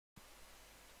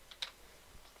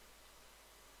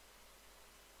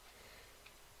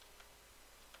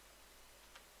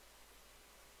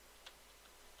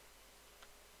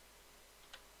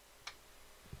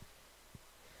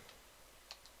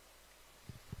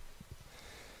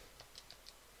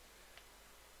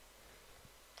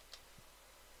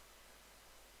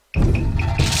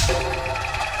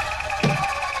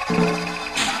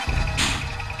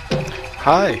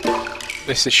Hi,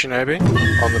 this is Shinobi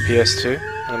on the PS2,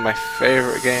 one of my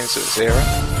favourite games of this era.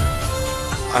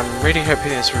 I'm really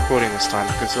hoping it's recording this time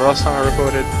because the last time I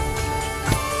recorded,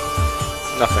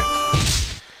 nothing.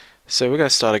 So we're going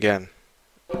to start again.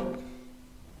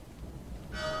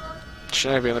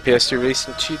 Shinobi on the PS2 released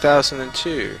in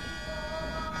 2002.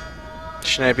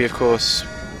 Shinobi, of course,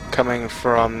 coming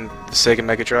from the Sega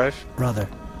Mega Drive. Brother,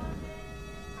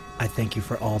 I thank you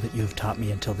for all that you have taught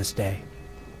me until this day.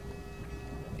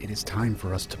 It is time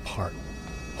for us to part,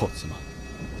 Hotsuma.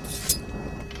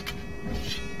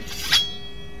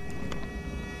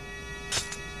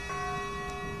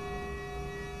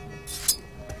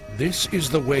 This is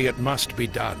the way it must be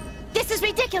done. This is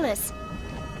ridiculous!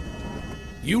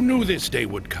 You knew this day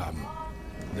would come.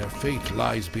 Their fate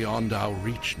lies beyond our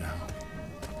reach now.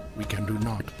 We can do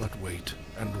naught but wait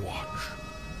and watch.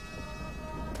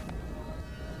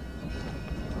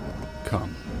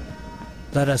 Come.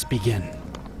 Let us begin.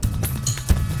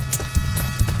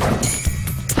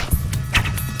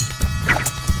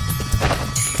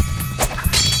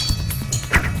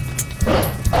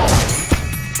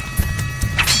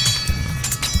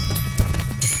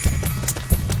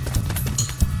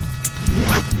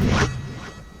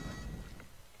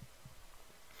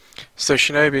 So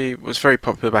Shinobi was very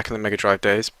popular back in the Mega Drive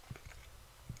days.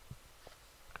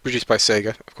 Produced by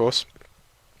Sega, of course.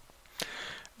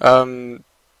 Shinobi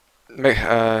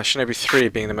 3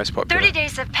 being the most popular. 30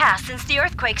 days have passed since the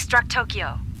earthquake struck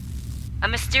Tokyo. A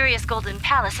mysterious golden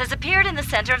palace has appeared in the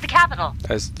center of the capital.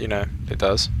 As you know, it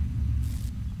does.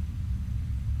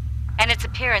 And its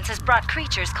appearance has brought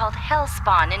creatures called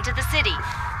Hellspawn into the city.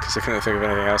 Because I couldn't think of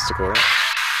anything else to call it.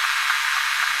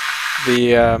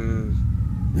 The,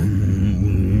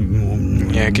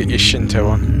 yeah, get your Shinto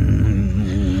on.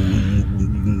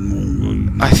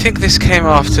 I think this came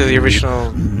after the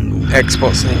original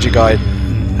Xbox Ninja Gaiden,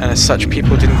 and as such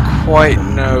people didn't quite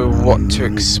know what to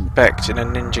expect in a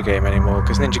ninja game anymore,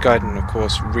 because Ninja Gaiden, of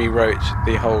course, rewrote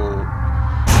the whole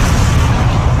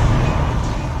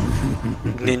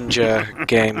ninja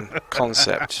game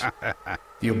concept.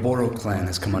 The Oboro clan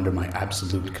has come under my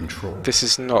absolute control. This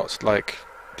is not like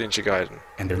Ninja Gaiden.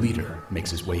 And their leader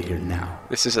makes his way here now.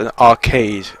 This is an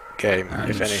arcade game,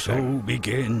 and if anything. So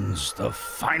begins the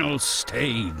final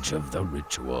stage of the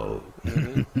ritual.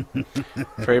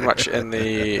 Very much in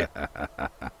the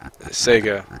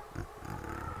Sega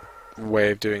way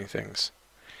of doing things.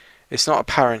 It's not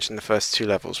apparent in the first two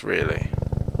levels, really.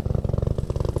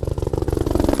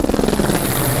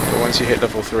 But once you hit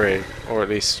level 3, or at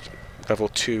least level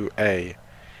 2A,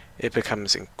 it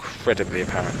becomes incredibly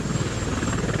apparent.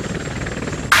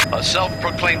 A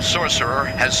self-proclaimed sorcerer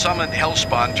has summoned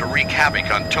Hellspawn to wreak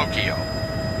havoc on Tokyo.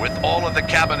 With all of the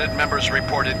cabinet members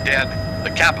reported dead, the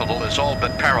capital is all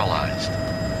but paralyzed.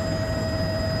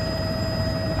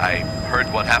 I heard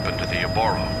what happened to the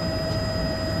Oboro.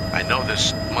 I know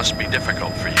this must be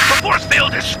difficult for you. The force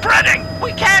field is spreading!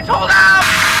 We can't hold out!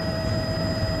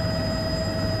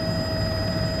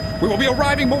 We will be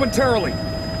arriving momentarily.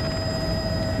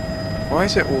 Why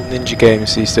is it all ninja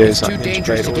games these days? It's too like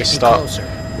dangerous to always get start closer.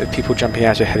 with people jumping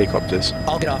out of helicopters.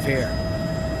 I'll get off here.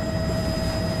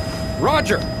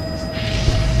 Roger.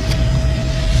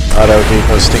 I don't need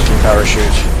no stinking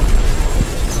parachute.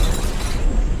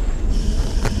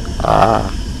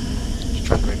 Just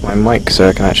trying to make my mic so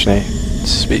I can actually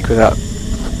speak without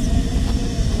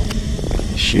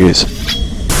issues.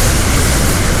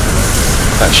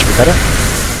 That should be better.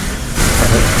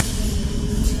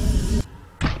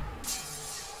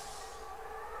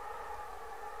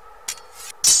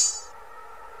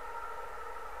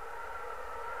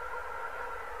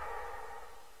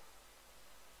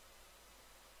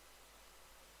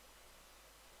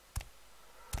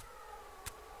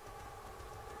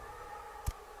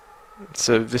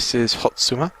 So this is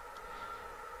Hotsuma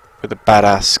with a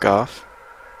badass scarf.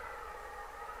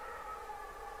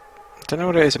 Don't know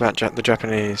what it is about the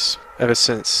Japanese. Ever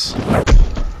since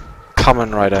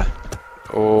Kamen Rider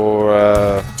or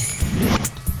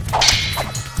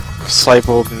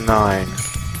Cyborg 9,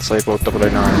 Cyborg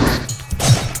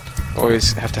 009,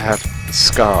 always have to have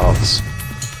scarves.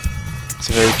 It's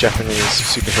a very Japanese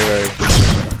superhero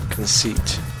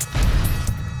conceit.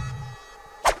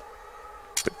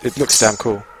 It looks damn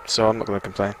cool, so I'm not going to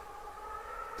complain.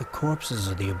 The corpses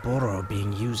of the Oboro are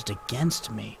being used against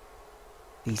me.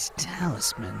 These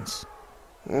talismans.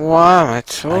 Why am I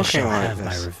talking I shall like have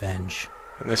this? my revenge.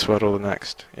 In this world or the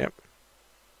next, yep.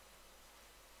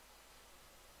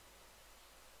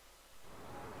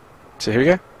 So here we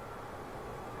go.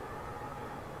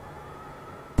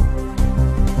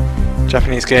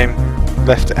 Japanese game,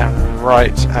 left and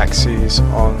right axes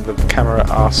on the camera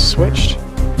are switched.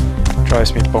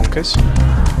 Drives me bonkers.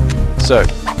 So,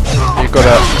 you've got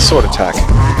a sword attack.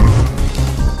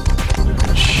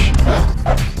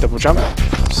 Double jump,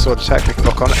 sword attack we can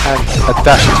lock on, and a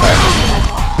dash attack.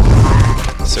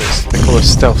 So they call it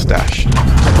stealth dash.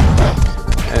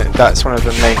 And that's one of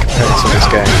the main components of this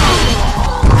game.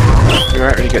 We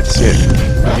won't really get to see it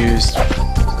used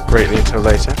greatly until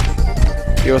later.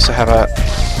 You also have a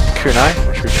kunai,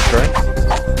 which we can throw.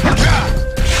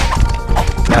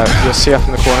 Now you'll see up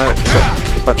in the corner you've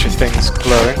got a bunch of things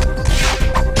glowing.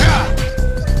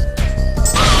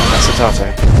 And that's a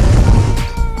tate.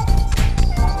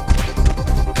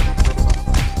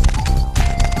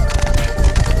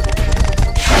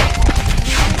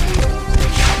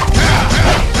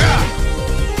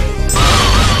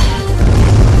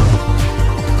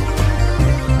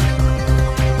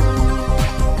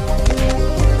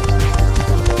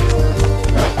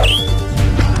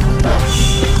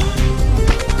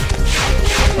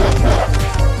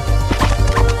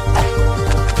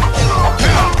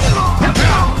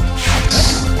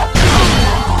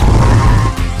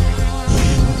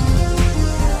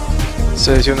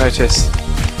 So as you'll notice,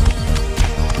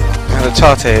 the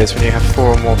tate is when you have 4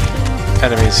 or more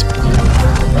enemies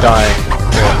dying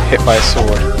or hit by a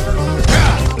sword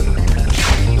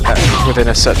within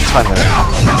a certain time limit.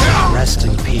 Rest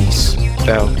in peace.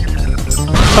 They'll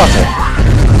tate.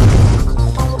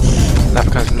 That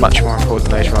becomes much more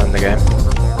important later on in the game.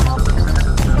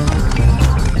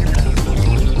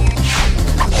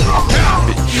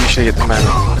 But usually at the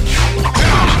moment,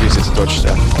 you should use it to dodge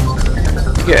stuff.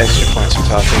 You get extra points for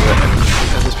tate, but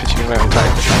at this particular moment I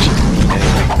don't actually mean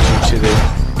anything due to the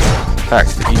fact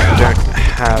that you don't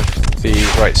have the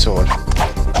right sword.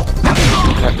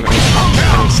 That doesn't make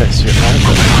any sense to you at the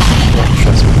moment, but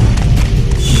trust me.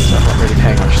 So I'm not really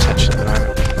paying much attention at the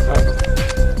moment. Oh.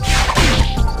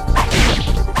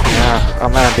 Yeah, oh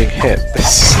man, I'm being hit.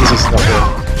 This is not good.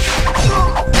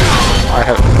 I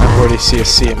already see a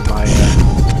C in my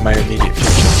immediate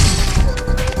future.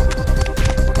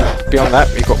 Beyond that,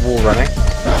 we've got wall running,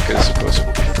 because of course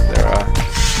there are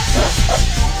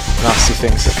nasty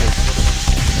things that can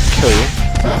kill you.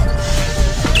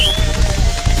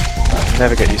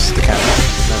 Never get used to the camera.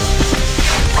 Never.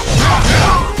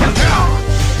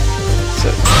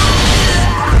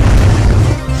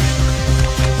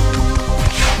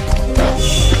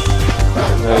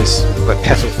 And those like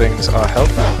petal things are help.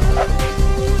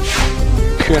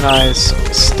 Kunai's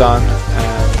stun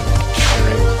and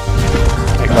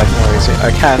make life more easy.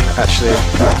 I can actually...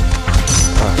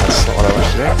 Oh, that's not what I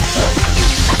wanted to do.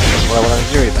 That's what I wanted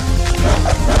to do either.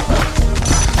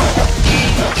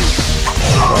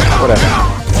 Well, whatever.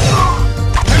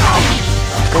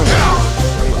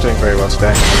 I'm not doing very well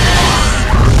today.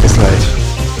 It's late.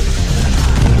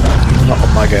 Not on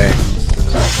my game.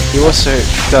 He also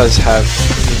does have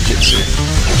ninjutsu,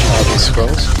 which are these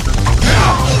scrolls.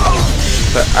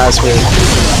 But as with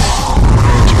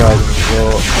Ninja Gaiden,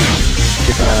 you're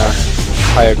given a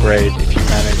higher grade if you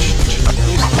manage to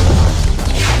use them.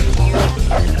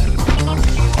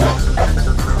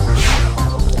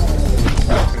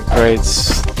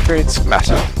 Grades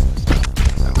matter. And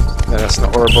then that's an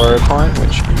Ouroboros coin,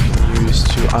 which you can use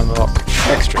to unlock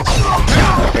extras.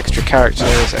 Like extra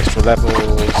characters, extra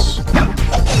levels.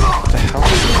 What the hell?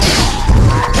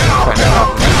 I don't know how.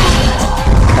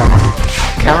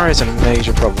 Camera. Camera is a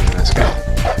major problem in this game.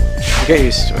 You get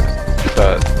used to it,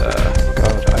 but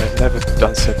God, I've never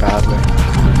done so badly.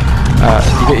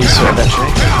 You get used to it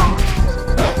eventually,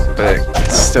 but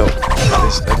it's still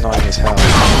annoying as hell.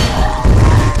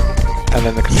 And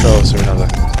then the controls are another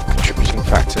contributing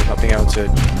factor, not being able to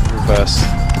reverse.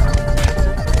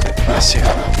 Let's see.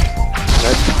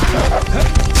 Nope.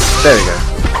 There we go.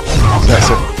 So that's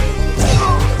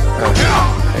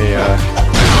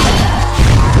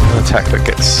an attack that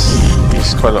gets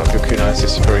used quite a lot of your kunais,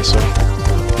 as you probably saw.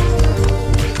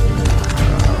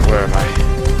 Where am I?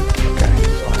 Okay,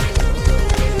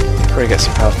 fine. Probably get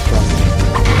some health from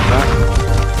that.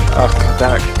 Oh, god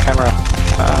damn it, camera.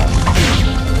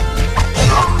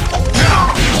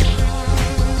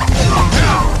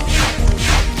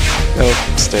 It'll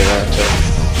stay there until...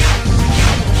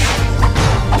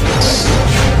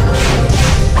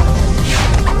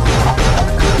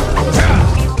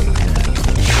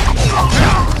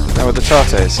 Now with the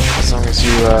tates, as long as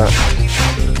you am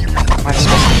I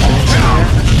supposed to be here?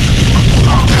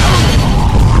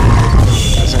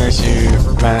 As long as you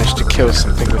manage to kill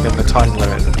something within the time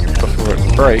limit before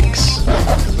it breaks,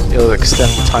 it'll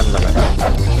extend the time limit.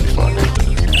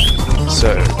 So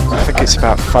I think it's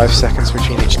about 5 seconds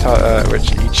between each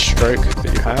stroke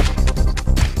that you have.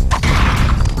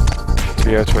 to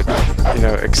be able to, you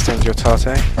know, extend your tate.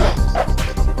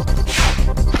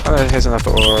 Oh, here's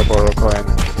another Ouroboros coin.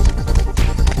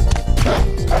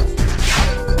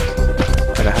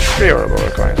 And I have 3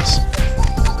 Ouroboros coins.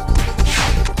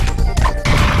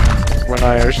 When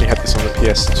I originally had this on the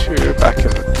ps2 back in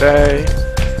the day,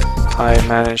 I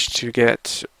managed to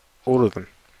get all of them.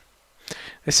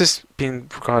 This has been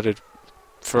regarded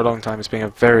for a long time as being a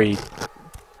very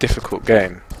difficult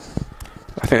game.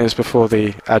 I think it was before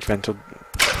the advent of,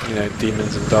 you know,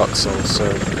 demons and Dark Souls, so I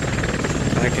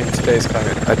think in today's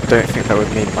climate I don't think that would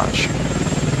mean much.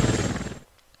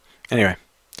 Anyway.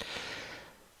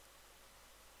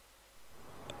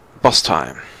 Boss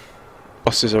time.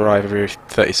 Bosses arrive every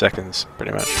 30 seconds,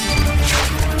 pretty much.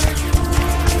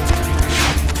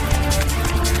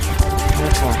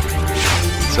 Come on.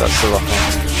 So that's the lock on.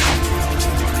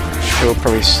 It will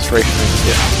probably strafe me.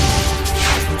 Yeah.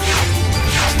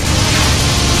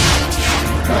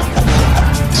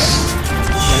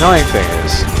 The annoying thing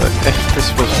is that if this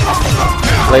was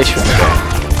later in the game...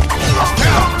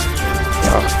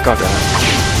 Oh, god damn it.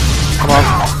 Come on.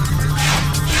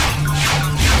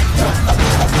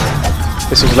 If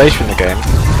this was later in the game,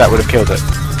 that would have killed it.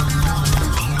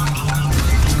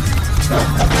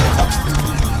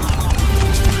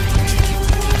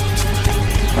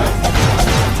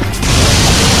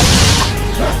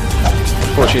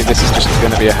 Unfortunately, this is just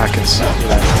going to be a hack and, you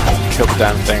know, kill the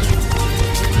damn thing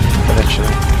eventually.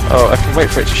 Oh, I can wait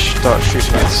for it to start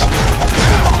shooting its...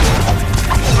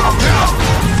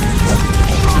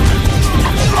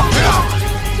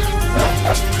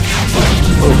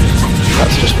 Oh,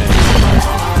 that's just me.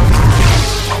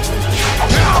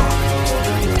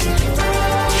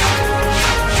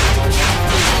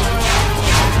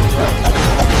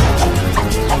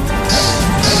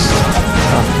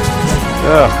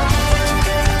 Ugh.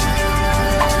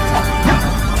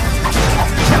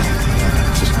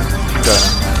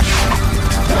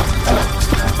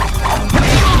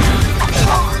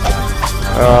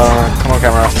 Come on,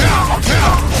 camera.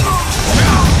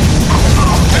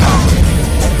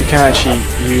 You can actually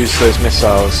use those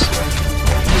missiles.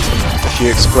 If you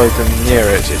explode them near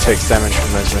it, it takes damage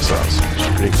from those missiles, which is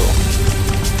pretty cool.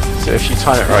 So if you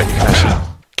time it right, you can actually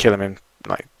kill him in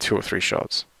like 2 or 3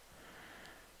 shots.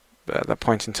 But at that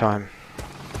point in time,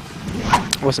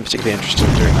 I wasn't particularly interested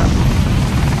in doing that.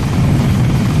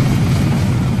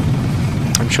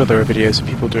 I'm sure there are videos of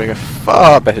people doing a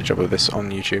far better job of this on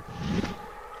YouTube.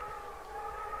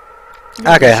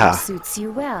 Ageha. Suits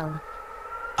you well.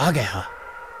 Ageha.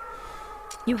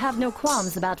 You have no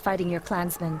qualms about fighting your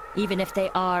clansmen, even if they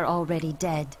are already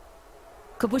dead.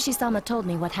 Kobushi-sama told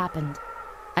me what happened.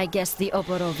 I guess the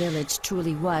Oboro village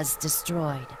truly was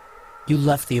destroyed. You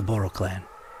left the Oboro clan.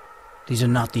 These are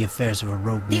not the affairs of a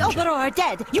rogue ninja. The Oboro are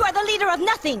dead! You are the leader of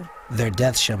nothing! Their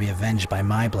deaths shall be avenged by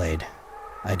my blade.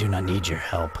 I do not need your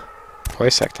help.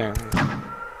 Voice acting.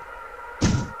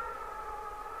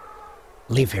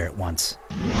 Leave here at once.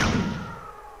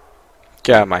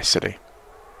 Get out of my city.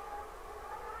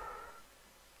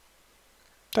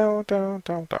 Down, down,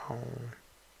 down, down.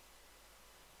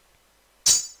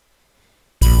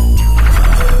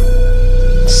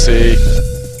 See.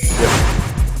 Yep.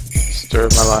 Story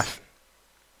of my life.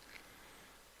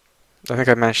 I think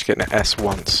I managed to get an S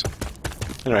once.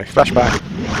 Anyway, flashback.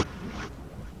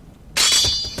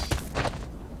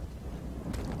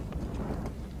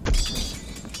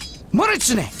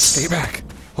 Moritsune! Stay back,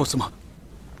 Hotsuma.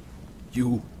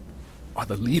 You are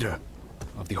the leader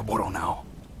of the Oboro now.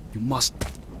 You must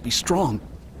be strong.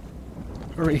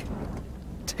 Hurry.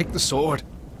 Take the sword.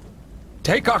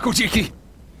 Take Akujiki!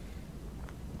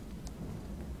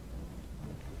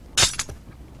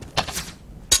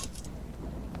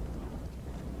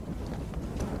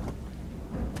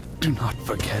 Do not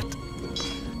forget.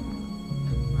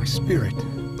 My spirit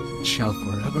shall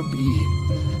forever be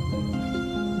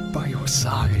by your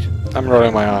side. I'm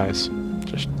rolling my eyes.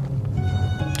 Just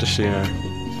so you know.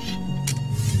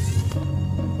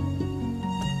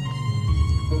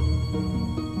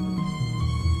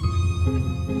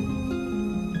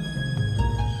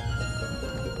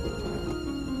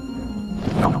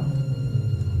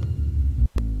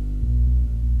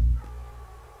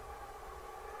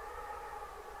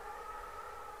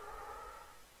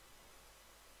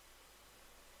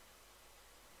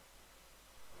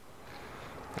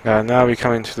 Now we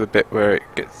come into the bit where it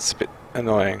gets a bit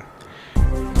annoying.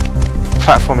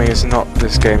 Platforming is not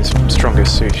this game's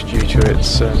strongest suit due to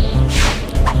its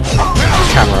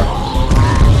camera.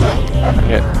 And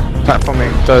yet,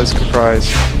 platforming does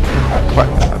comprise quite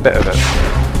a bit of it.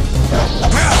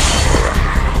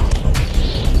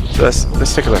 So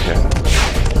let's take a look here.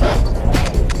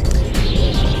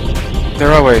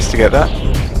 there are ways to get that.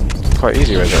 Quite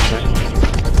easy ways actually.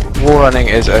 Wall running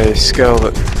is a skill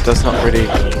that does not really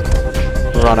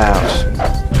run out.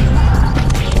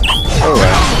 Oh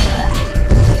well.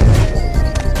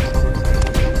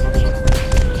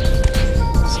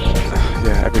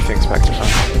 Yeah, everything's back to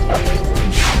front.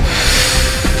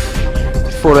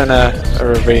 Fall in a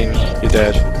ravine, you're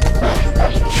dead.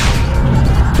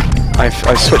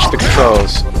 I've switched the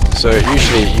controls, so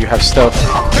usually you have stealth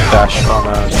dash on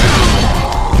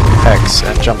X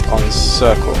and jump on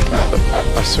circle, but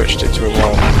I've switched it to a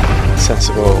more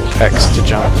sensible X to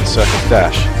jump and circle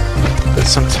dash. But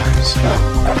sometimes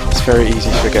it's very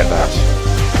easy to forget that.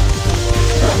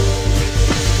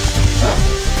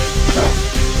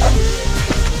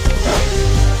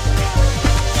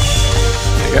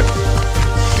 There you go.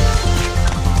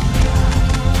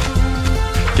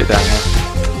 Get down here.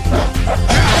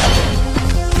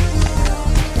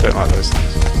 Don't like those things.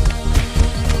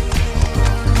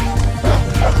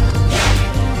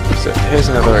 So here's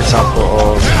another example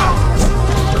of...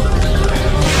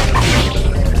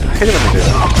 I hate it when they do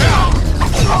that.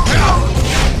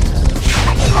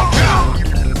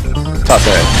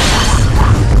 Tate.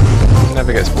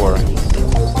 Never gets boring.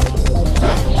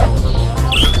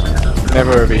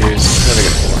 Never overused, never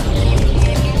gets boring.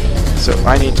 So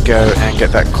I need to go and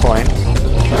get that coin.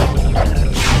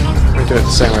 We do it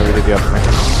the same way we did the other thing.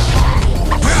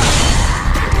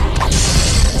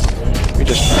 We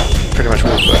just pretty much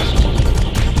walk there.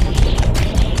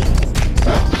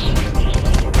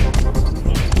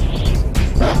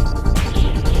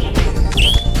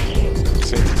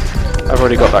 See, I've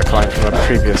already got that coin from a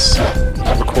previous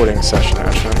recording session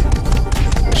actually,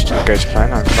 which didn't go to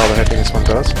plan. I'm rather hoping this one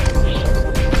does.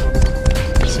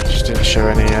 It just didn't show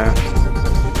any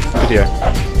video.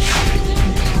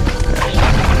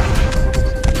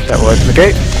 That will open the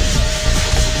gate.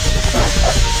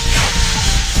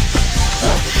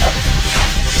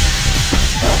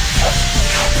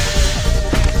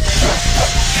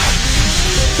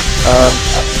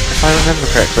 If I remember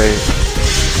correctly,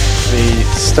 the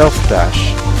stealth dash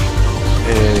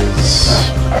is...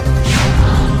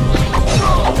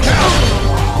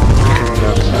 you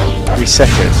can reset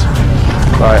it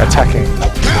by attacking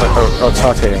or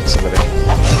tateing somebody.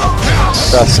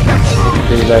 Thus, it can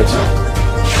be led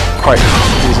quite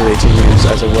easily to use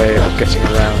as a way of getting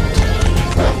around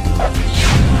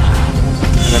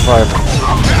an environment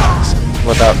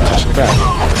without touching the ground.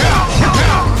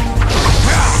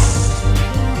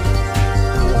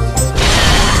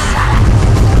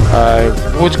 I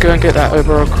would go and get that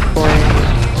overall coin,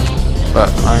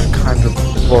 but I'm kind of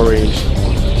worried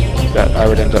that I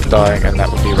would end up dying and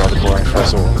that would be rather boring for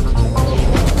us all.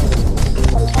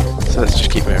 So let's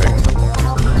just keep moving.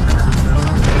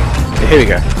 Here we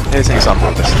go. Here's an example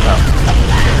of this now.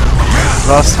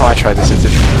 Last time I tried this, it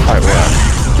didn't quite work.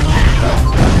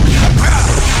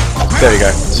 There we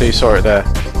go. So you saw it there.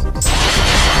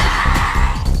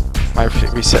 I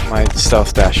reset my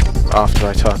stealth dash after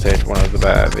I tated one of the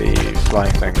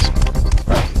flying things.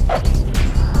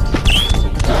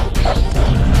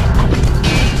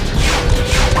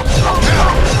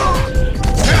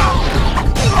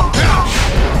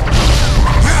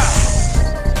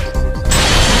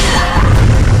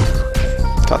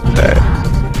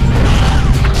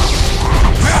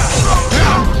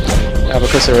 Now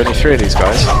because there are only 3 of these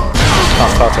guys,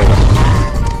 can't tate them.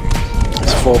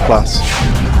 It's 4+.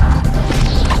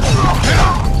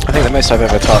 I think the most I've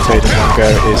ever tated in one go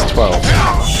is 12.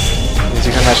 As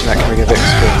you can imagine, that can be a bit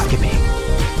extreme. Give me.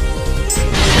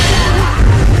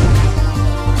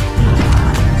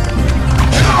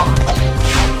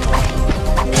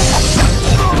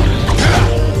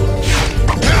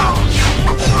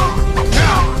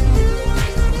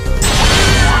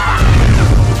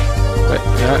 But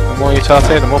yeah, the more you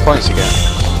tate, the more points you get.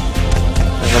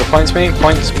 And what do points mean?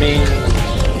 Points mean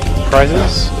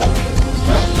prizes.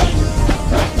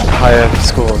 Higher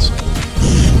scores.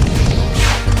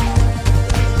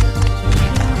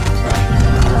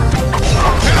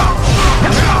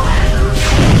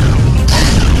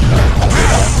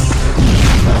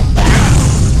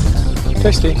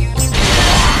 Tasty.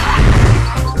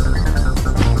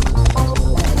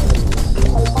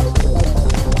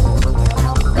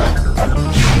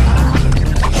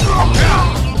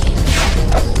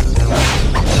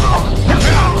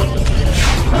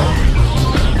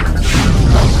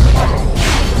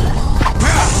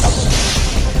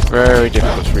 Very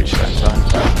difficult to reach that time.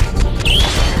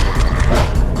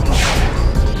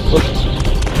 Whoop.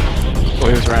 Thought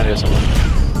he was around here somewhere.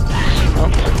 Oh.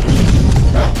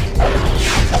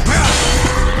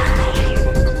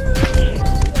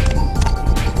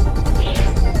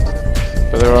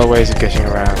 But there there are ways of getting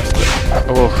around.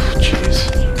 Oh,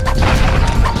 jeez.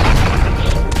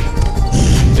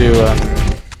 Do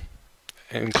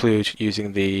include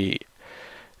using the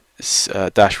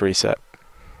dash reset.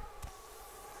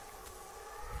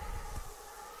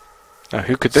 Now,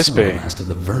 who could this be? The last of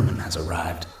the vermin has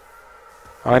arrived.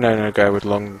 I know no guy with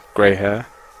long grey hair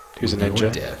who's a With your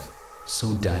ninja. death,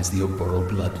 so dies the Oboro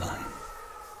bloodline.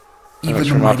 That looks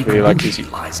the mighty remarkably like Kabushi he's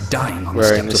lies dying on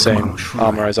wearing the steps of same Monk Shrine.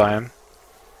 armor as I am.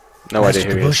 No Master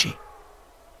idea who he is. Kabushi.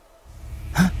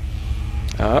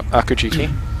 Oh, Akujiki.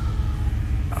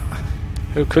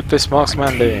 Who could this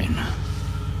marksman be?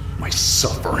 My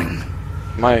suffering.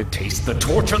 My Taste the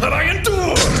torture that I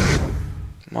endure!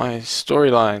 my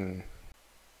storyline.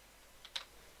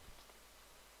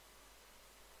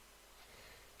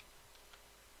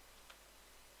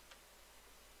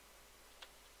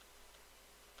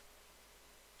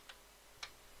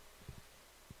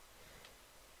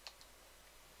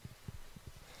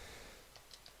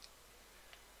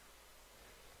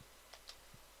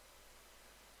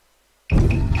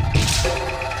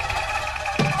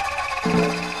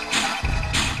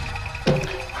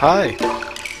 Hi,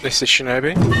 this is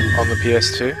Shinobi on the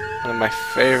ps2, one of my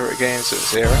favourite games of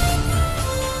this era.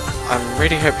 I'm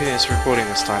really hoping it's recording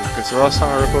this time, because the last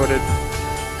time I recorded,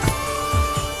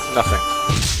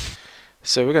 nothing.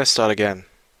 So we're going to start again.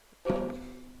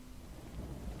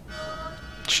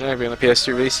 Shinobi on the ps2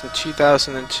 released in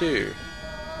 2002.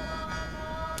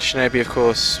 Shinobi, of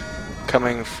course,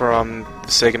 coming from the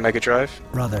Sega Mega Drive.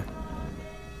 Brother,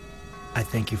 I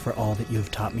thank you for all that you have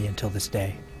taught me until this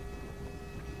day.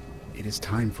 It is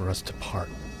time for us to part,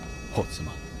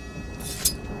 Hotsuma.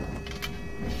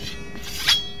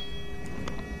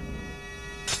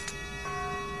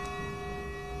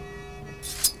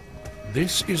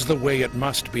 This is the way it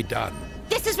must be done.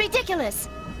 This is ridiculous!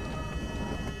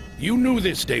 You knew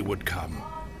this day would come.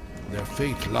 Their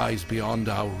fate lies beyond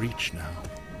our reach now.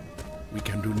 We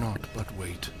can do naught but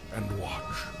wait and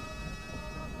watch.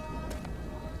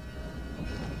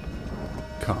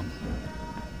 Come.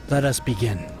 Let us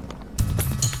begin.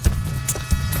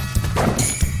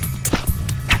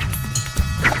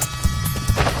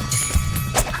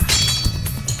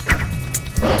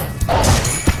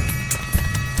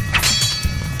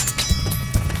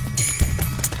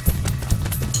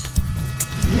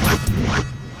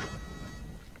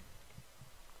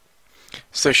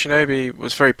 So Shinobi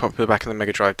was very popular back in the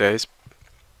Mega Drive days.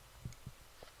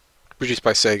 Produced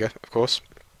by Sega, of course.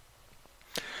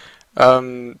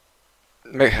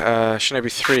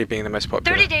 Shinobi 3 being the most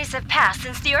popular. 30 days have passed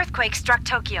since the earthquake struck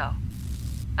Tokyo.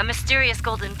 A mysterious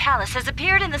golden palace has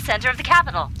appeared in the center of the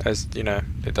capital. As you know,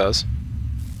 it does.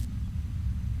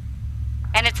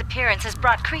 And its appearance has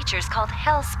brought creatures called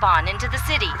Hellspawn into the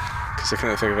city. Because I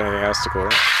couldn't think of anything else to call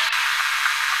it.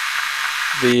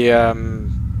 The,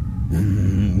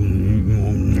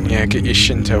 yeah, get your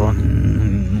Shinto on.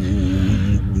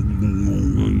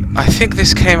 I think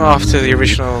this came after the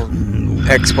original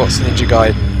Xbox Ninja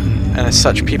Gaiden, and as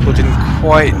such people didn't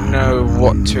quite know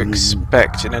what to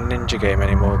expect in a ninja game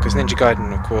anymore, because Ninja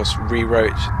Gaiden, of course,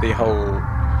 rewrote the whole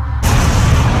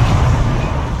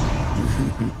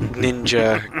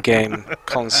ninja game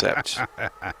concept.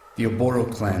 The Oboro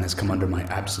clan has come under my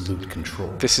absolute control.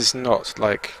 This is not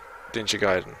like Ninja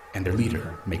Gaiden. And their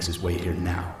leader makes his way here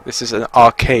now. This is an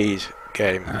arcade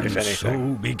game, And if anything.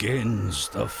 so begins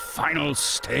the final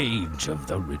stage of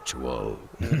the ritual.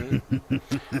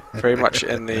 Very much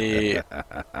in the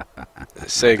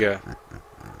Sega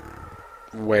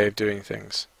way of doing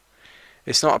things.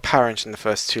 It's not apparent in the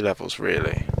first two levels,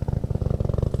 really.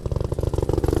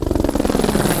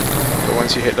 But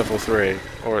once you hit level 3,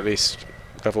 or at least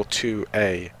level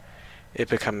 2A, it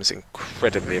becomes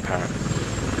incredibly apparent.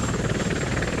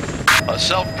 A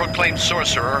self-proclaimed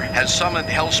sorcerer has summoned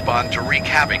Hellspawn to wreak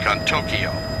havoc on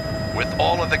Tokyo. With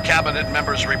all of the cabinet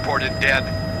members reported dead,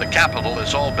 the capital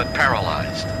is all but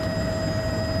paralyzed.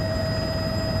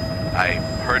 I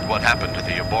heard what happened to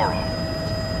the Oboro.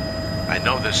 I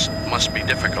know this must be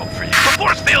difficult for you. The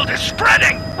force field is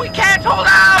spreading! We can't hold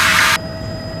out!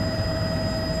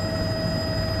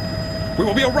 We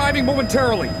will be arriving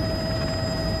momentarily.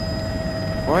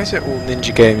 Why is it all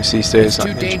ninja games these days? It's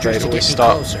Like too Ninja dangerous Blade to always get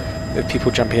start closer. with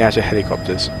people jumping out of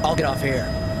helicopters. I'll get off here.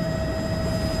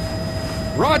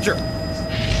 Roger.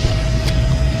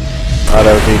 Ah,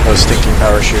 there would be no stinking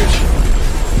parachute.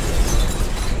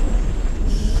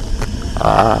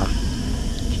 Ah.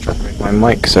 Just trying to move my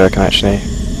mic so I can actually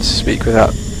speak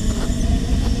without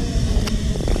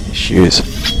issues.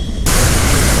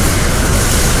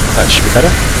 That should be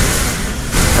better.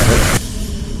 Perfect.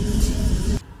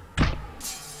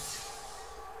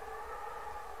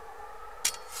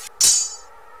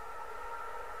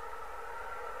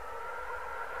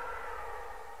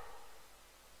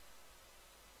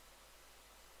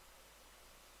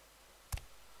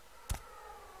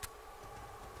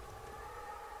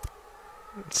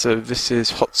 So this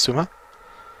is Hotsuma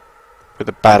with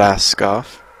a badass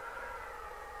scarf.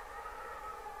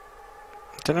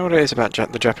 Don't know what it is about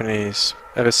the Japanese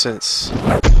ever since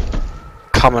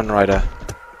Kamen Rider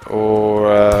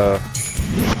or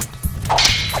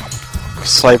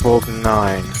Cyborg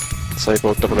 9,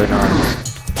 Cyborg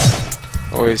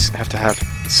 009. Always have to have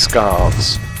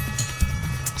scarves.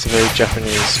 It's a very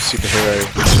Japanese superhero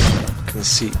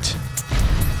conceit.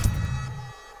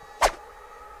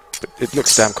 But it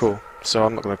looks damn cool, so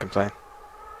I'm not going to complain.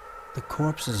 The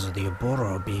corpses of the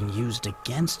Oboro are being used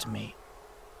against me.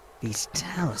 These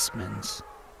talismans.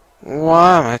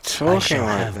 Why am I talking I shall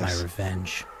like have this? my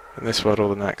revenge. In this world or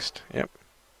the next, yep.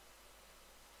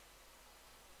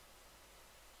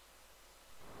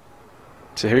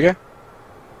 So here we go.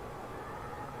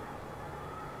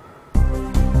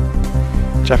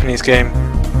 Japanese game,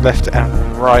 left and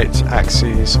right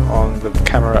axes on the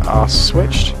camera are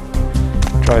switched.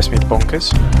 Drives me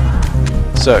bonkers.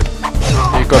 So,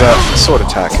 you've got a sword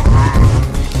attack.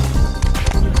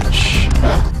 Which,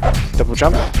 double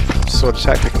jump, sword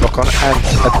attack, you can lock on, and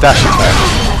a dash attack.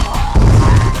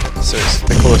 So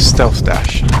they call it a stealth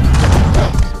dash.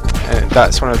 And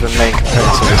that's one of the main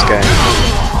components of this game.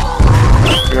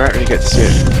 We won't really get to see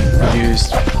it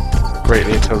used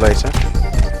greatly until later.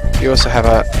 You also have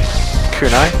a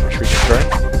kunai, which we can throw.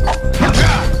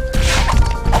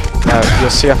 Now you'll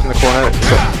see up in the corner that you've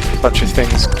got a bunch of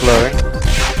things glowing.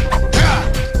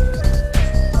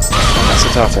 And that's a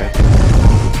tate.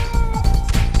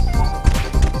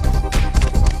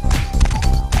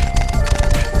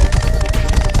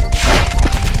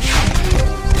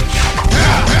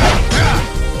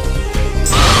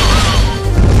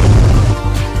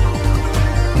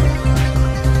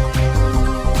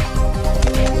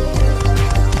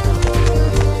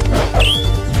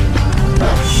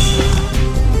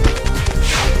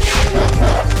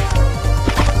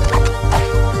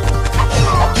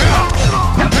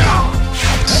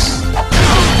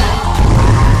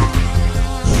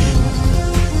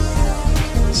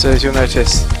 So as you'll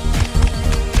notice,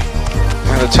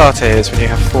 the tate is when you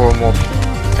have 4 or more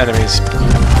enemies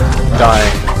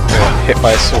dying or hit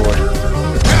by a sword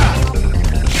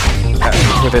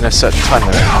within a certain time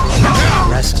limit.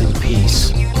 Rest in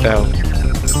peace. They'll tate.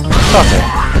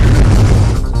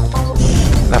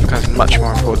 That becomes much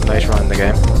more important later on in the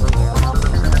game.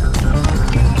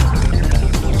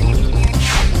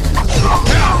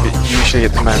 But usually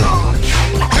at the moment,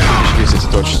 you usually use it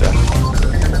to dodge stuff.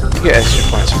 You get extra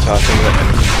points for tate,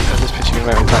 but at this particular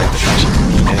moment in time it doesn't actually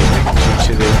mean anything due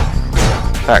to the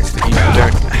fact that you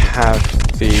don't have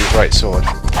the right sword.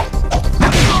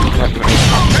 It might not make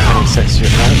any sense to you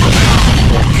at the moment,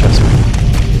 but trust me.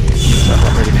 So I'm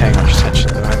not really paying much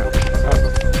attention at the moment. Oh.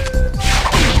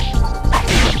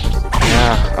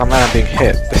 Yeah, oh man, I'm being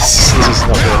hit. This is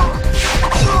not good.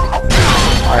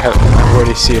 I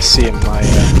already see a C in my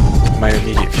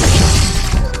immediate future.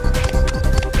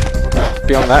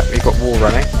 Beyond that, we've got wall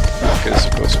running, because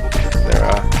of course there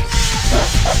are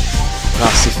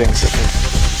nasty things that can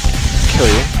kill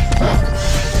you.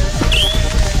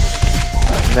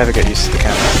 Never get used to the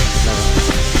camera. Never.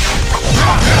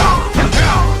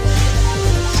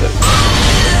 So.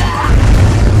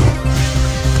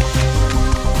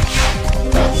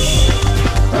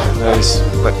 And those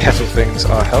like petal things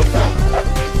are health.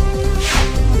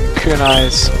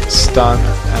 Kunai's stun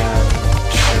and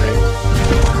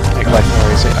make life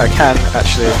more easy. I can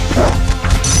actually...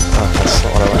 Oh, that's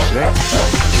not what I want to do.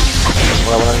 That's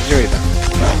what I want to do either.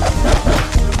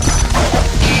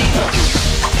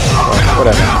 Well,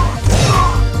 whatever.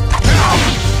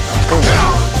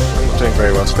 I'm not doing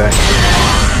very well today.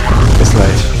 It's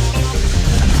late.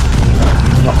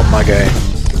 Not on my game.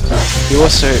 He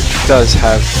also does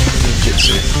have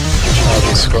ninjutsu, which are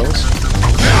these scrolls.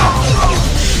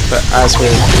 But as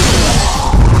with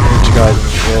Ninja Gaiden,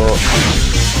 you're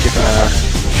given a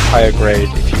higher grade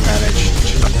if you manage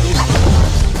to not use them.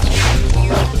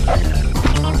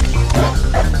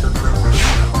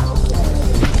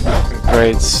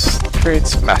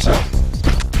 Grades matter.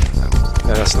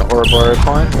 Now that's an Ouroboros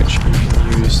coin, which you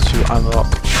can use to unlock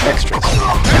extras.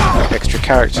 Like extra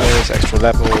characters, extra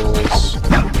levels.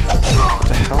 What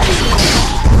the hell? I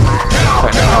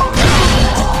don't know how.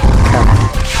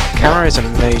 Camera is a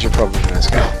major problem in this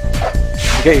game.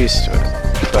 You get used to it,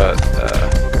 but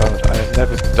God, I have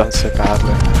never done so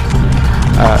badly.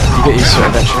 You get used to it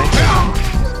eventually,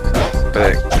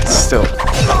 but it's still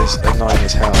annoying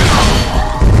as hell.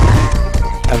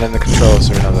 And then the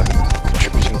controls are another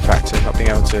contributing factor, not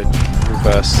being able to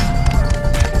reverse.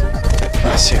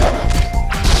 Let's see.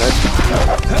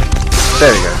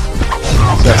 There we go.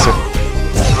 So that's it.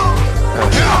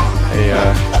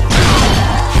 an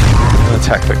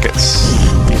attack that gets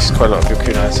used quite a lot of your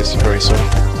kunais, as you probably saw.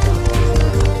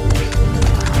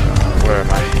 Where am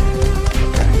I?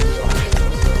 Okay,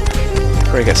 fine.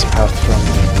 Probably get some health from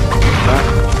that.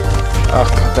 Oh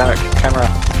god damn it, camera.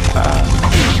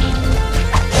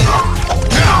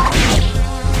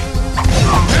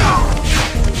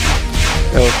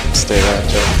 It'll stay there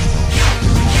until...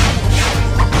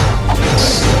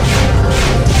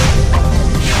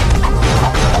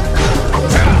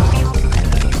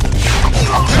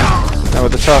 Now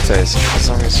with the tates, as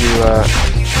long as you am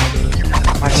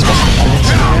I supposed to put it in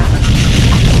here?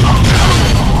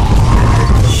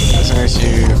 As long as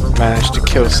you manage to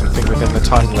kill something within the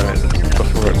time limit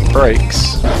before it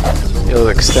breaks, it'll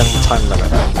extend the time limit.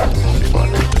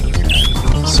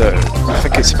 So I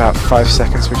think it's about 5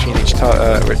 seconds between each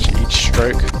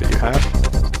stroke that you have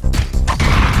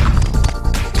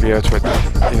to be able to,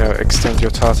 you know, extend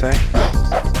your tate.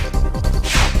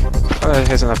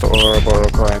 Here's another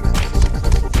Ouroboros coin.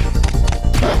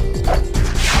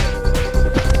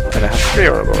 And I have 3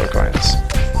 Ouroboros coins.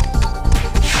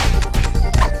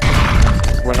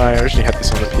 When I originally had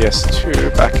this on the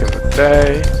ps2 back in the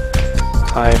day,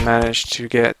 I managed to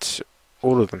get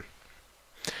all of them.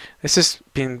 This has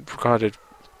been regarded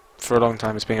for a long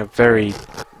time as being a very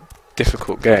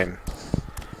difficult game.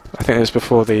 I think it was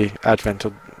before the advent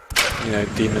of, you know,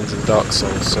 demons and Dark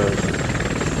Souls, so I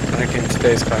think in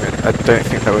today's climate I don't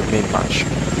think that would mean much.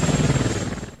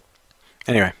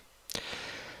 Anyway.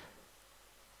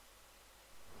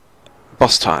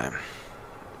 Boss time.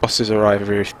 Bosses arrive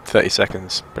every 30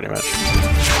 seconds, pretty much.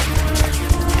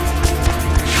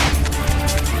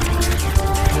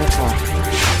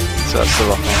 So that's the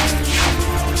lock on.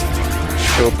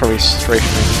 It will probably straighten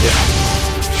in here.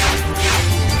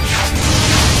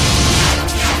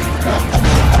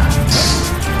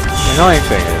 The annoying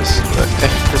thing is that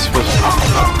if this was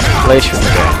later in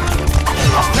the game...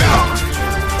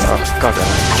 Oh, god damn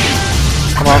it.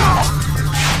 Come on.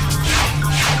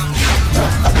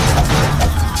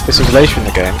 If this was later in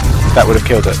the game, that would have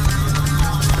killed it.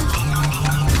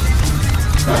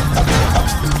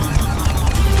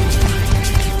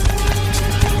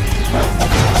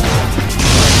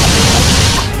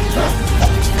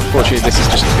 Unfortunately, this is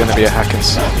just going to be a hack and,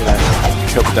 you know,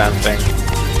 kill the damn thing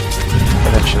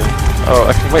eventually. Oh,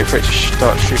 I can wait for it to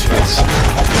start shooting its...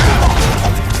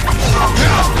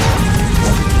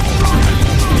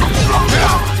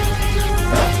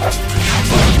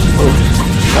 Oh,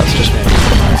 that's just me.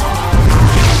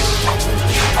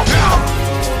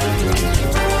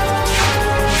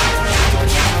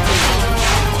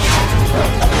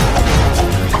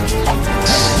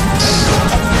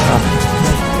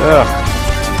 Ugh.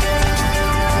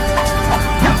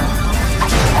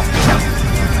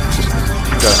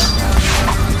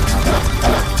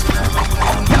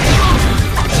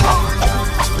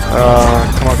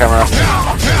 Come on, camera.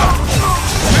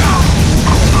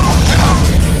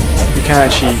 You can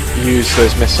actually use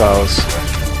those missiles.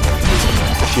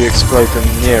 If you explode them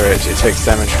near it, it takes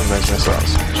damage from those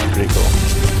missiles, which is pretty cool.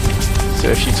 So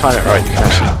if you time it right, you can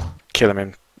actually kill them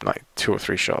in like 2 or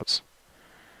 3 shots.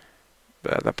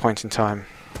 But at that point in time,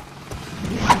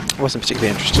 I wasn't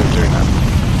particularly interested in doing that.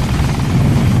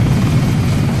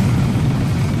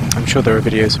 I'm sure there are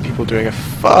videos of people doing a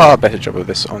far better job of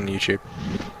this on YouTube.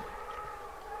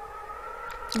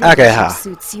 Ageha.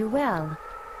 Suits you well.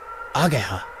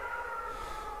 Ageha.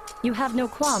 You have no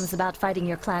qualms about fighting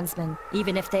your clansmen,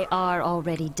 even if they are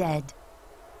already dead.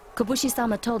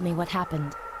 Kobushi-sama told me what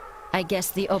happened. I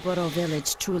guess the Oboro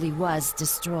village truly was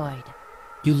destroyed.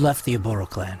 You left the Oboro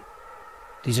clan.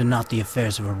 These are not the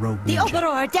affairs of a rogue ninja. The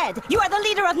Oboro are dead! You are the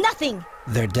leader of nothing!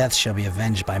 Their deaths shall be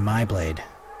avenged by my blade.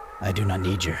 I do not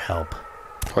need your help.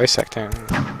 Voice acting.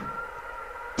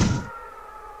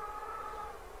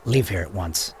 Leave here at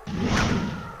once.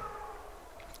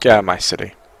 Get out of my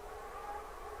city.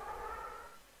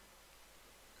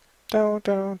 Down.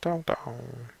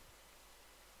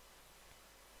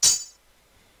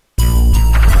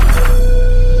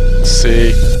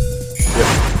 See? Yep.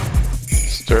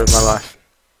 Story of my life.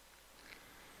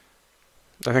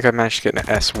 I think I managed to get an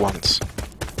S once.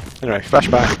 Anyway,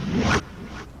 flashback.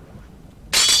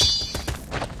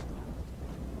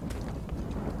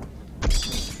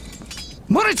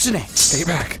 Moritsune! Stay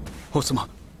back, Hotsuma.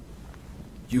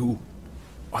 You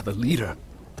are the leader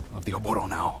of the Oboro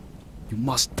now. You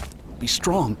must be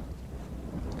strong.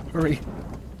 Hurry.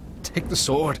 Take the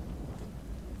sword.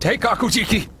 Take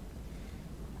Akujiki!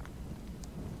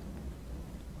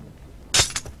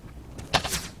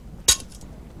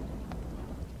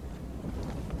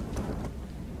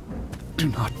 Do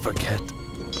not forget.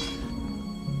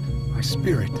 My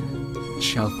spirit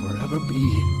shall forever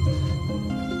be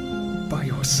by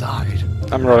your side.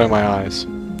 I'm rolling my eyes.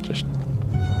 Just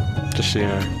so you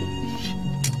know.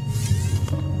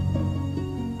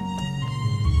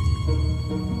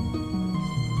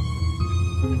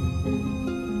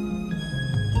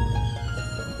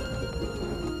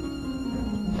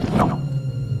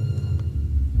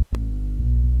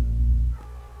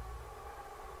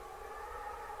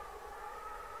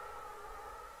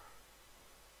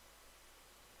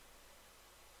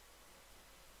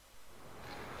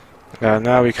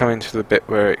 Now we come into the bit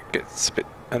where it gets a bit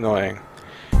annoying.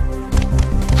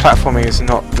 Platforming is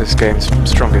not this game's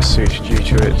strongest suit due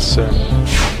to its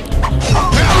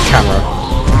camera,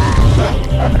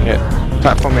 and yet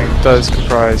platforming does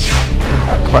comprise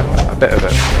quite a bit of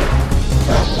it.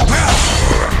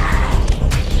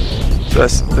 So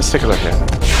let's take a look here.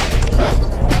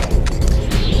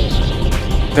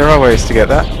 There are ways to get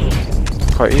that,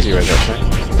 quite easy ways actually.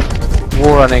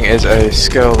 Wall running is a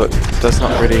skill that does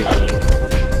not really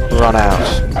run out.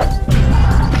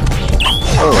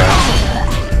 Oh well.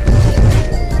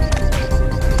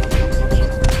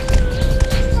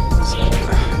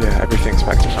 Yeah, everything's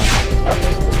back to front.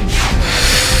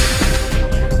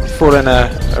 Fall in a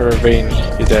ravine,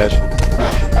 you're dead.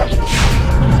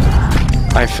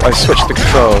 I've switched the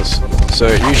controls, so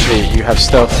usually you have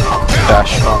stealth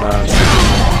dash on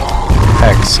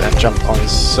X and jump on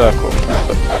circle,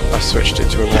 but I've switched it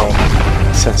to a more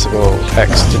sensible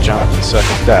X to jump and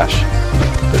circle dash.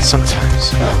 But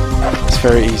sometimes it's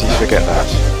very easy to forget that.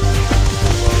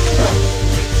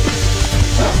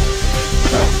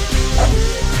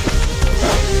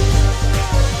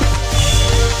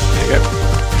 There you go.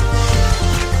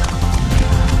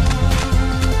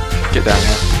 Get down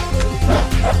here.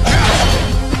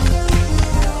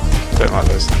 Don't like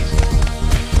those things.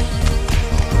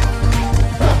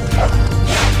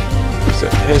 So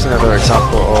here's another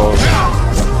example of...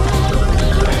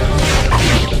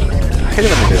 I hate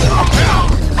it when they do that.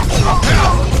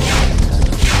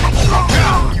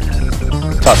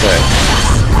 Tate.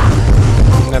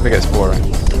 Never gets boring.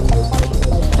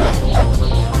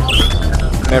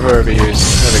 Never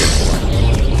overused, never gets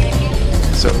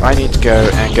boring. So I need to go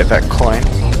and get that coin.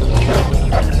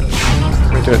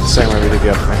 We do it the same way we did the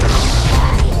other thing.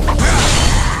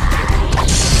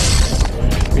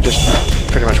 We just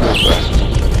pretty much walk there.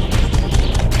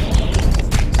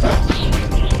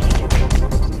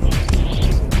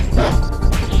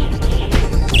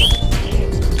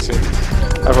 See,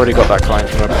 I've already got that coin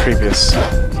from a previous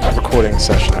recording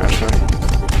session actually,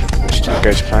 which didn't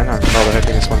go to plan. I'm rather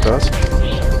hoping this one does.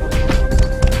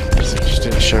 So it just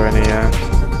didn't show any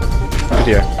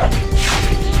video.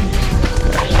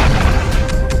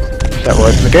 That will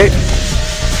open the gate.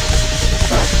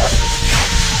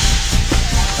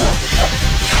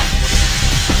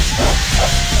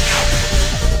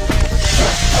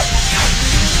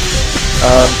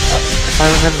 If I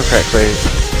remember correctly,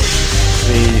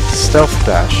 the stealth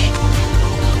dash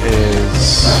is...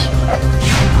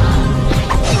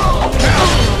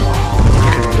 you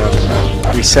can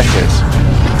reset it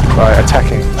by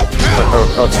attacking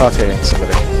or tateing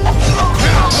somebody.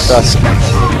 Thus, it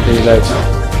can be led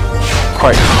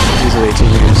quite easily to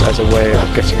use as a way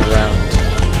of getting around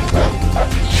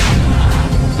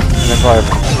an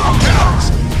environment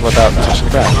without touching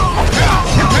the ground.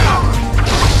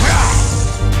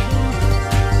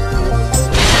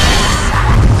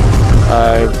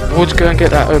 I would go and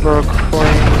get that overall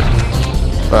coin,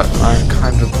 but I'm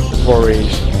kind of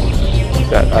worried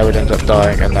that I would end up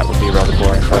dying and that would be rather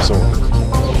boring for us all.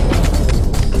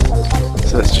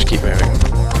 So let's just keep moving.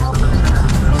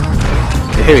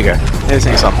 Okay, here we go. Here's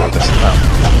an example of this.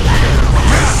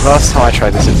 Last time I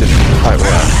tried this it didn't quite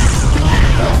work.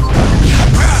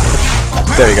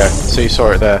 There we go. So you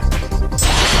saw it there.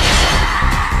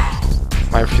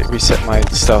 I reset my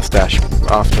stealth dash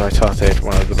after I tated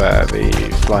one of the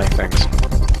flying things.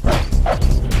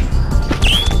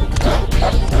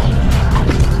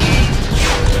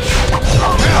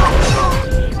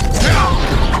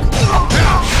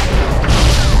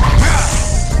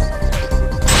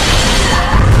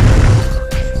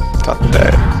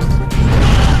 Tate.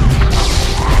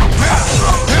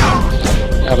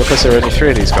 Now because there are only 3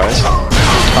 of these guys,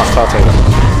 can't tate them.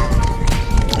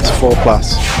 It's 4+.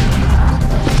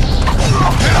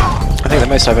 I think the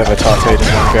most I've ever tated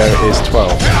in one go is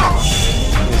 12.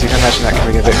 As you can imagine, that can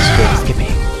be a bit extreme. Give me.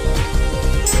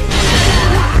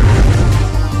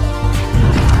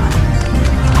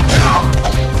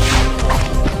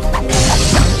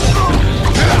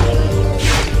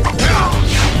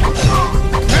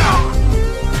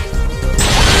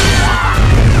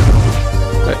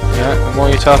 But yeah, the more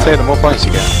you tate, the more points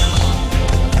you get.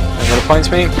 points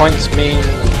mean? Points mean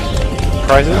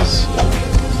prizes?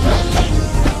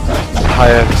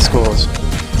 Higher scores.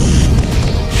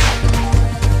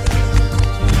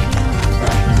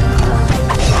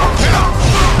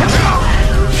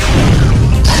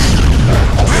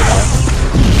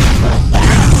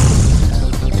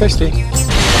 Tasty.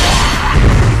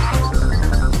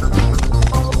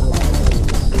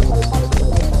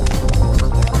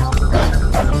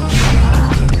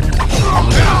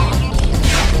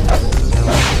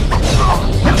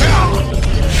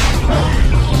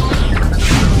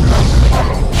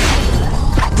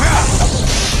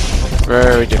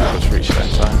 Very difficult to reach that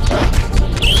time.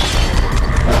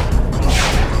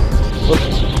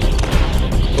 Whoops.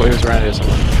 Thought he was around here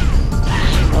somewhere.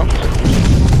 Oh.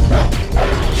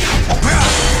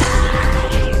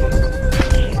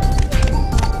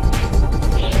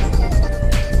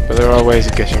 But there are ways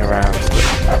of getting around.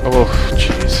 Oh,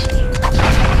 jeez.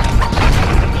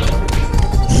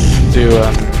 Do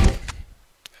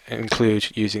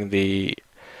include using the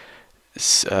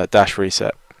dash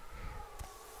reset.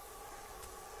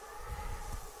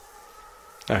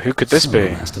 Now, who could this be? The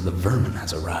last of the vermin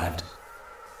has arrived.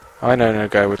 I know no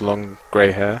guy with long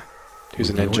grey hair who's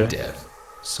a With ninja. your death,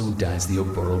 so dies the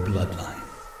Oboro bloodline.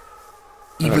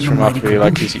 And that's the mighty remarkably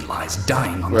like Kabushi he's lies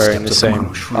dying on wearing the steps of same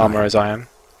Mano Shrine. armour as I am.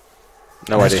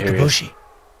 No Master idea who he is. Kabushi.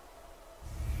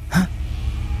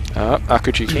 Huh?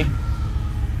 Akujiki.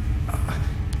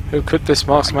 Who could this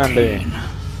marksman be?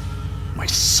 My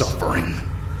suffering.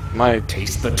 My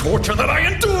Taste the torture that I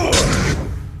endure!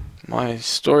 my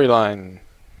storyline.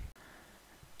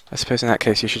 I suppose in that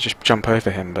case you should just jump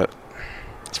over him, but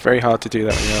it's very hard to do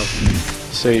that when you're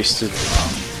so used to...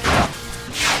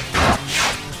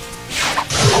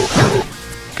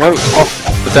 Go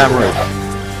off the damn roof.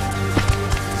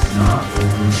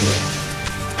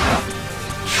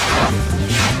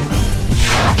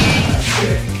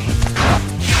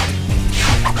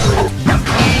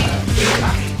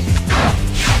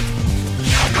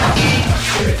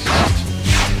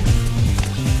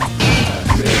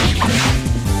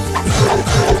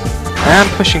 I am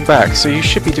pushing back, so you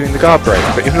should be doing the guard break,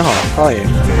 but you're not, are you?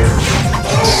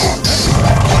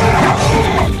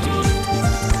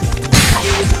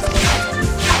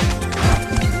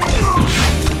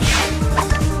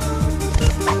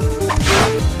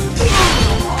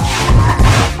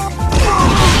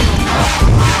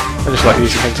 I just like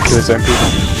using him to kill his own people.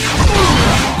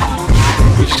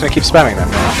 You're just gonna keep spamming that,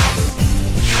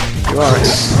 man. You are it.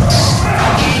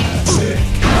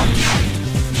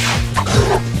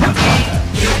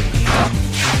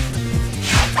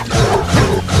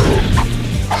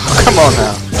 Come on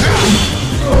now.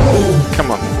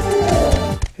 Come on.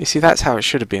 You see, that's how it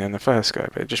should have been in the first go,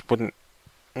 but it just wouldn't...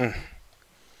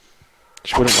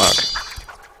 just wouldn't work.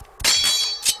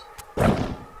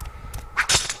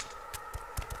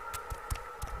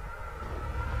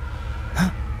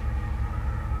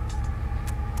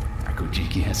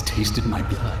 Akujiki has tasted my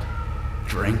blood,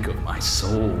 drank of my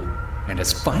soul, and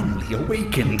has finally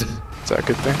awakened. Is that a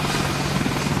good thing?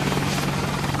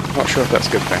 Not sure if that's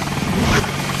a good thing.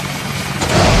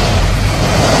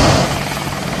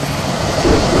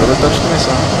 Gotta dodge the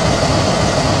missile.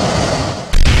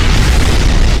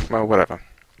 Well, whatever.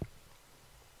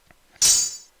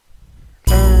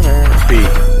 B.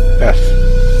 F.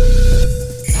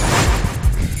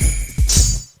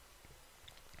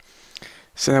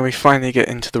 So now we finally get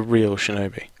into the real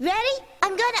Shinobi. Ready?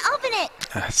 I'm gonna open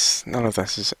it! None of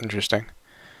this is interesting.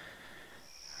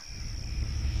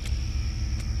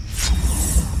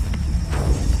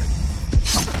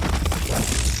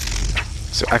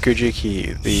 So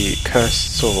Akujiki, the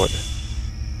cursed sword.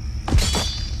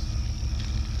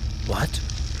 What?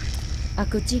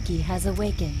 Akujiki has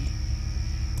awakened.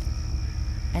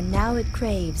 And now it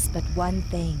craves but one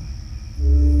thing.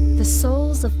 The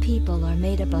souls of people are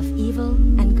made up of evil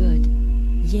and good,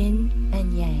 yin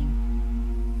and yang.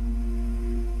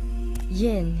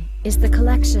 Yin is the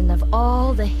collection of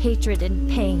all the hatred and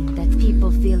pain that people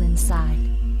feel inside.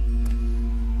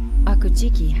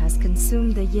 Akujiki has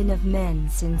consumed the yin of men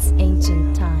since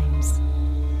ancient times.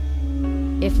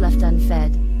 If left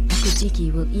unfed,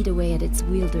 Akujiki will eat away at its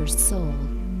wielder's soul.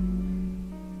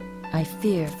 I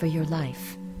fear for your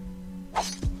life.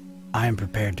 I am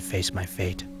prepared to face my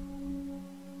fate.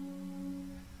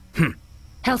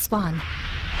 Hellspawn.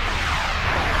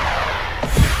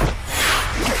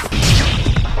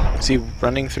 Is he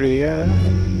running through the air?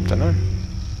 Dunno.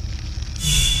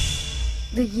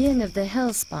 The yin of the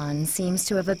Hellspawn seems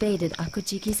to have abated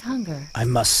Akujiki's hunger. I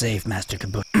must save Master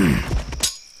Kabushi.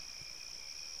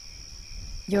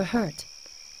 You're hurt.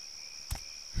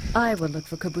 I will look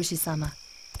for Kabushi-sama.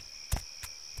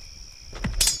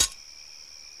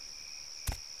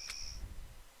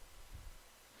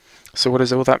 So what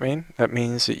does all that mean? That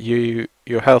means that your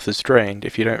health is drained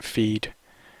if you don't feed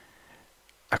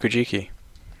Akujiki,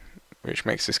 which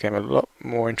makes this game a lot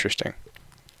more interesting.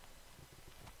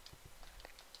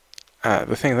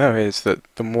 The thing though is that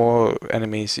the more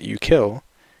enemies that you kill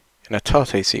in a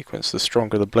tate sequence, the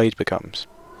stronger the blade becomes.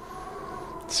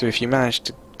 So if you manage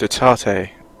to tate,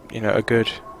 you know, a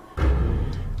good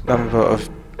number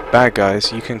of bad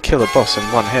guys, you can kill a boss in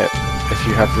one hit if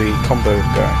you have the combo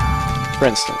going. For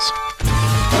instance,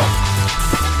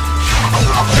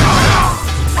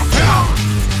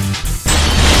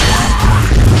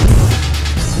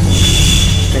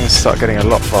 things start getting a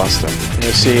lot faster. And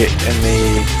you'll see it in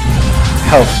the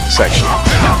health section,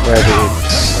 where in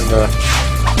the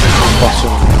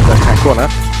bottom left-hand corner,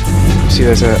 you see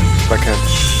there's a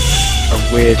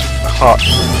weird heart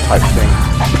type thing.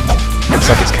 Looks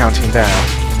like it's counting down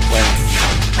when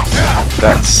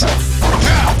that's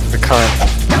the current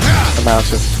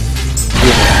amount of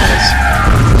healing minutes.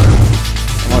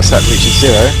 And once that reaches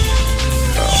 0,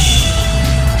 well,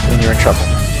 then you're in trouble.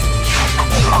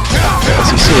 As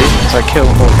you see, as I kill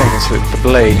more things, the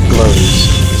blade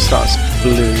glows. It starts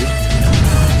blue.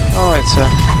 Oh, it's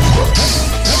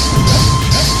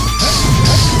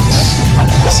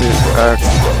this is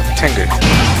Tengu.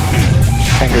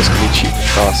 Tengus can be cheap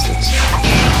bastards,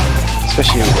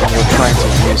 especially when you're trying to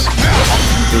use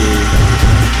the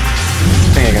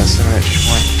thing against them, which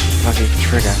might bloody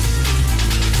trigger.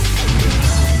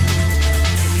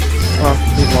 Oh,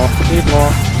 need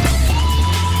more.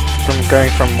 From going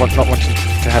from not wanting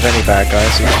to have any bad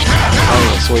guys, you just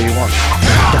that's all you want.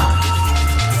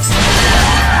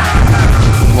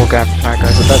 The more bad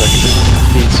guys the better, because it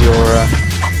feeds your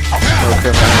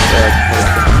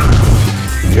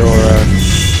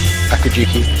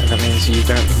Akujiki, and that means you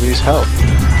don't lose health.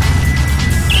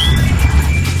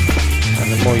 And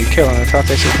the more you kill in the tate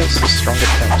sequence, the stronger it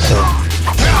becomes. So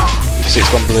you see it's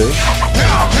gone blue.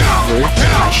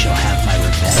 I shall have my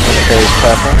revenge. And then it goes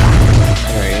purple.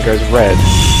 And then it goes red.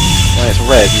 When it's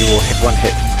red, you will hit one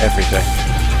hit everything,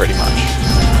 pretty much.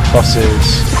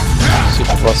 Bosses,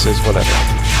 super bosses, whatever.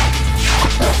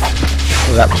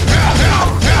 Well, that was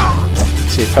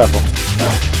see, purple.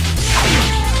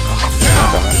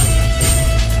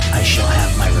 I shall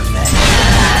have my revenge.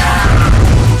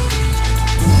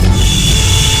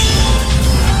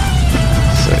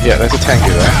 So yeah, there's a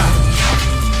Tengu there.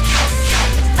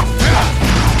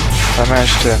 I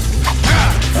managed to.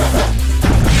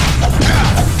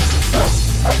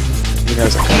 He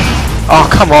knows I'm coming. Oh,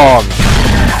 come on!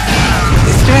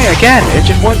 It's doing it again! It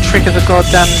just won't trigger the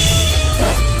goddamn.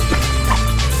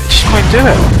 It just won't do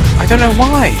it. I don't know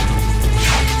why.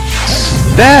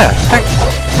 There! Thank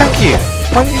you!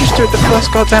 Why don't you just do it the first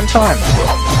goddamn time?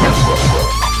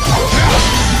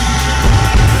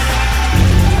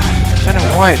 I don't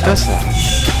know why it does that.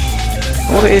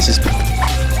 All it is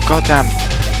goddamn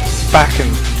back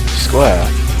and square.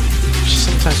 Just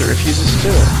sometimes it refuses to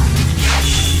do it.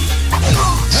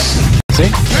 See?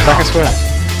 Back and square.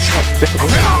 It's not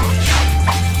difficult.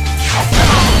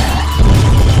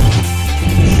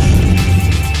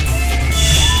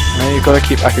 Now you've got to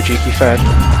keep Akujiki fed.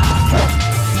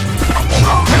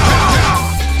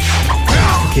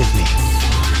 Forgive me.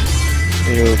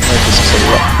 You'll notice it's a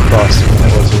lot faster than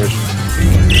it was originally.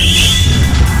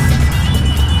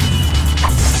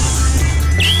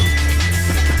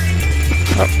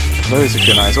 Oh, loads of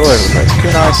kunais all over the place.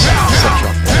 Kunais,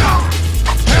 central.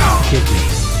 Forgive me.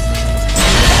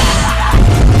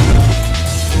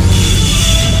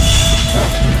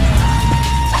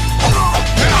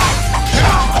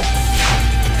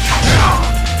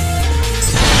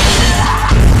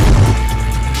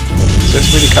 So it's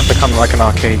really become like an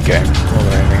arcade game more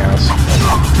than anything else.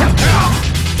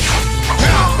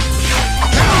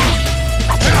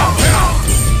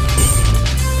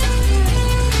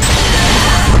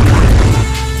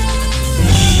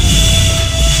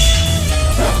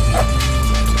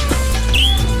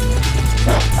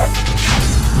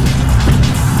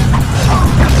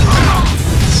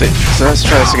 So let's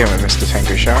try this again with Mr.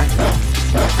 Tengu, shall we?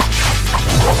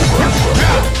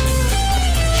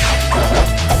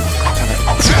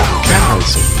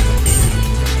 Cameras.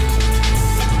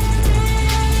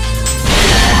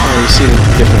 Oh, you see the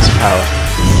difference in power.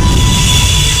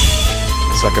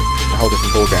 It's like a whole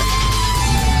different ball game.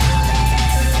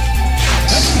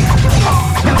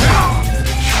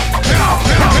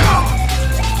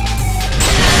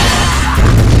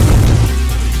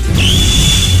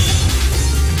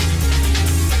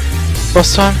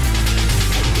 Boss time?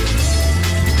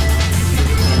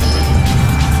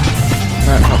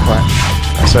 No, not quite.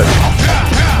 That's it.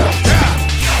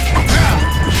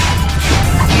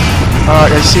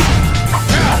 Alright, you see,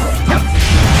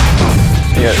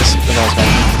 Yeah, this annoys me.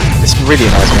 This really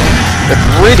annoys me. It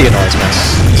really annoys me.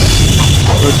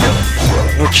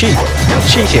 You're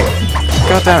cheating.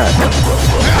 God damn it.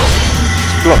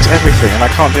 It blocks everything and I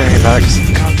can't do anything about it because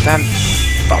the goddamn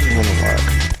button wouldn't work.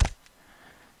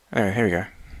 Anyway, here we go.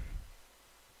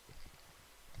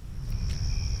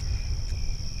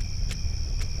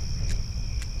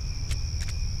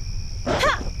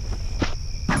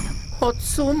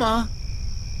 Hotsuma,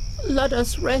 let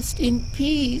us rest in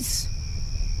peace.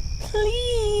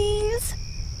 Please,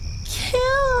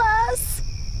 kill us.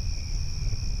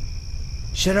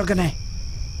 Shirogane,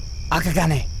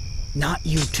 Akagane, not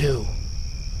you too.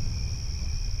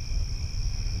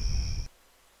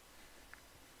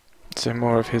 Is there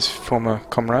more of his former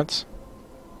comrades?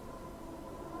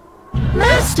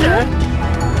 Master!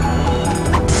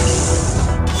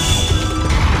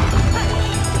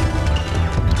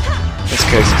 In this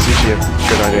case, it's usually a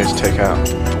good idea to take out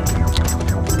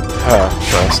her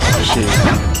first. She...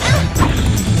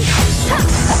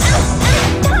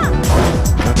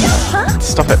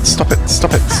 Stop it! Stop it!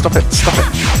 Stop it! Stop it! Stop it!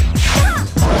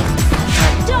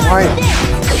 Why?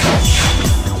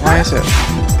 Why is it?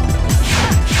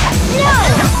 No!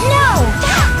 No!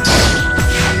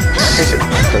 In case it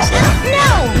does that. No!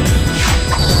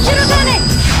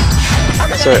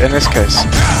 So in this case...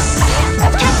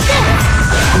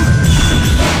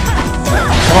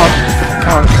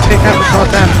 Come on, take out the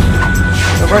goddamn...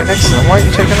 They're right next to them, why are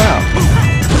you taking them out?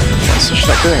 So she's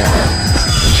not doing it.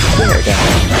 She's doing it again.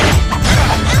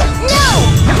 No!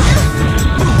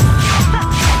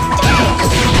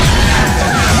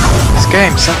 This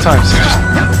game, sometimes it just...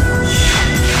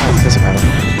 Oh, it doesn't matter.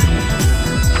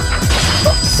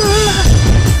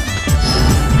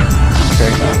 Okay,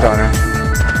 I'm down now.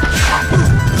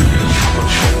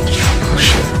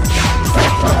 Bullshit.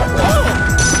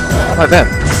 Like then.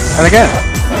 And again.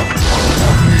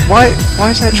 Why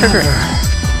isn't it triggering?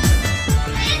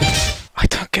 I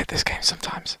don't get this game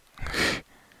sometimes.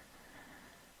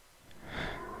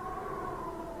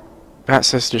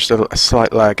 Perhaps there's just a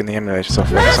slight lag in the emulator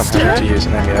software, because I'm having to use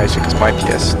an emulator because my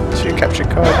ps2 capture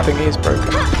card thingy is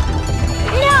broken.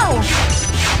 No!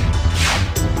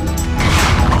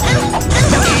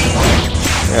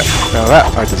 Yeah, now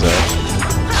that I deserve.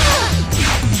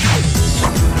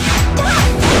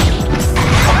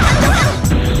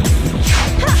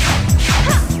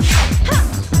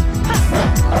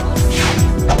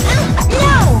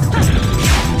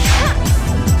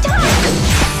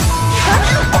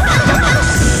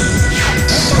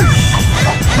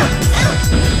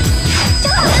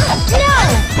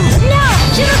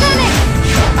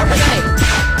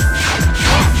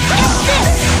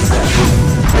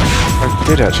 I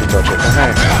did actually dodge it, but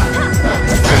hey. I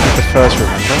did the first,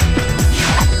 remember?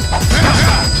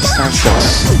 Just stand still.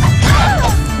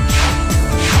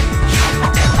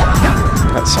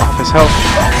 That's half his health.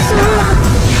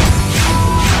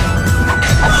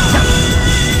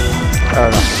 Oh,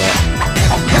 enough of that.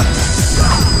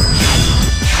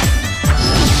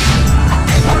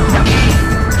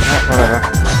 Right, whatever.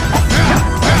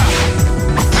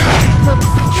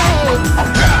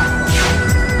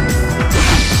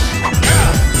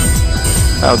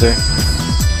 That'll do.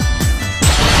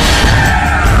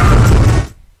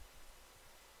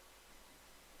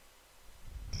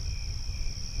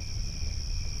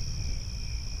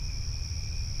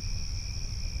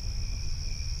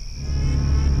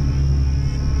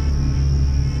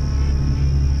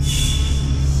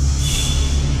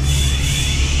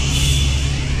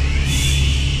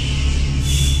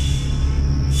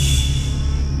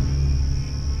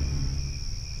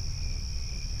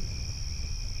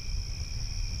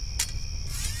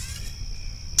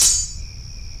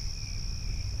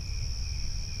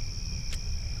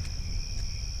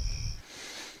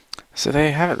 So there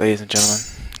you have it, ladies and gentlemen.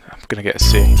 I'm gonna get a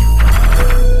C.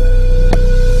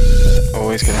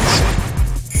 Always getting a C.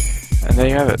 And there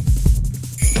you have it.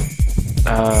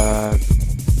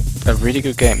 A really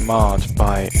good game marred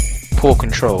by poor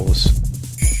controls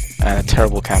and a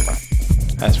terrible camera,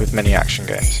 as with many action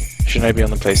games. Shinobi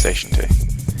on the PlayStation 2.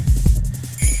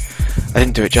 I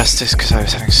didn't do it justice because I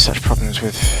was having such problems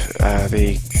with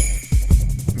the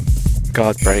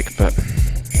guard break, but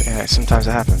you know, sometimes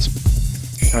it happens.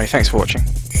 Anyway, thanks for watching.